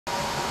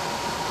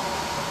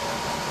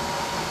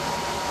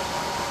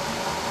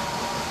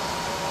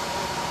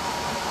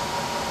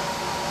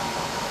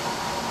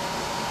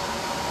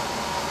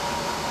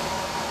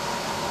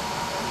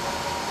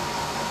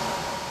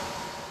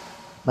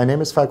My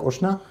name is Falk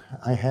Uschner.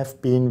 I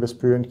have been with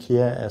Brüel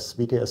Kjær as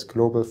VTS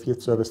Global Field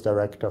Service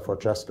Director for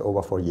just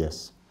over 4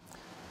 years.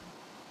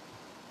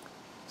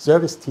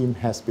 Service team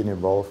has been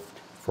involved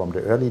from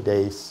the early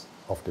days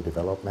of the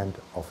development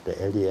of the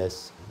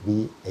LDS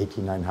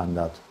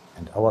V8900,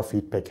 and our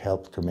feedback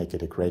helped to make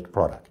it a great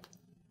product.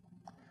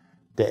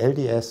 The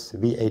LDS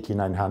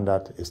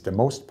V8900 is the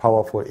most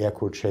powerful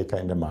air-cooled shaker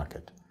in the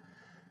market.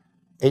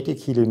 80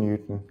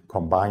 kN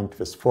combined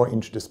with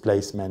 4-inch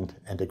displacement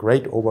and a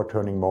great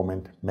overturning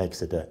moment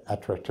makes it an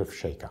attractive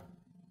shaker.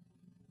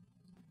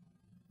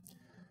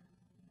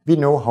 We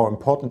know how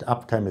important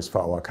uptime is for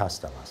our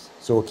customers,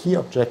 so a key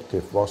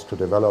objective was to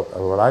develop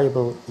a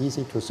reliable,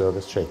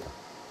 easy-to-service shaker.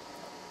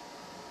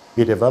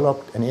 We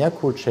developed an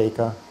air-cooled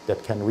shaker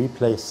that can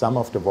replace some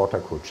of the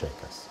water-cooled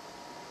shakers.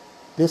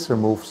 This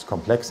removes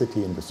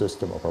complexity in the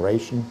system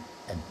operation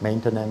and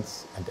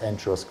maintenance and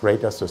ensures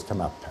greater system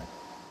uptime.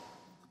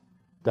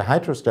 The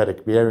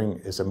hydrostatic bearing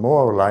is a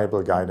more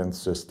reliable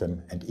guidance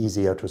system and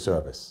easier to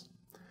service.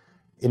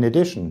 In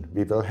addition,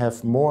 we will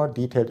have more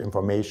detailed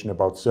information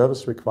about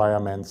service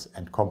requirements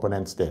and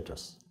component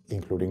status,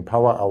 including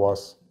power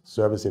hours,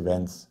 service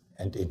events,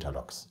 and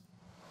interlocks.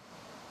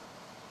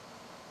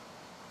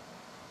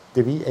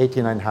 The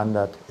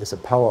V8900 is a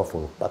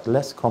powerful but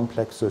less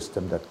complex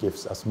system that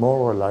gives us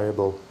more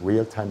reliable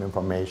real-time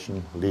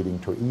information, leading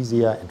to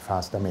easier and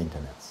faster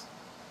maintenance.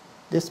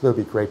 This will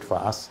be great for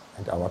us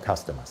and our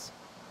customers.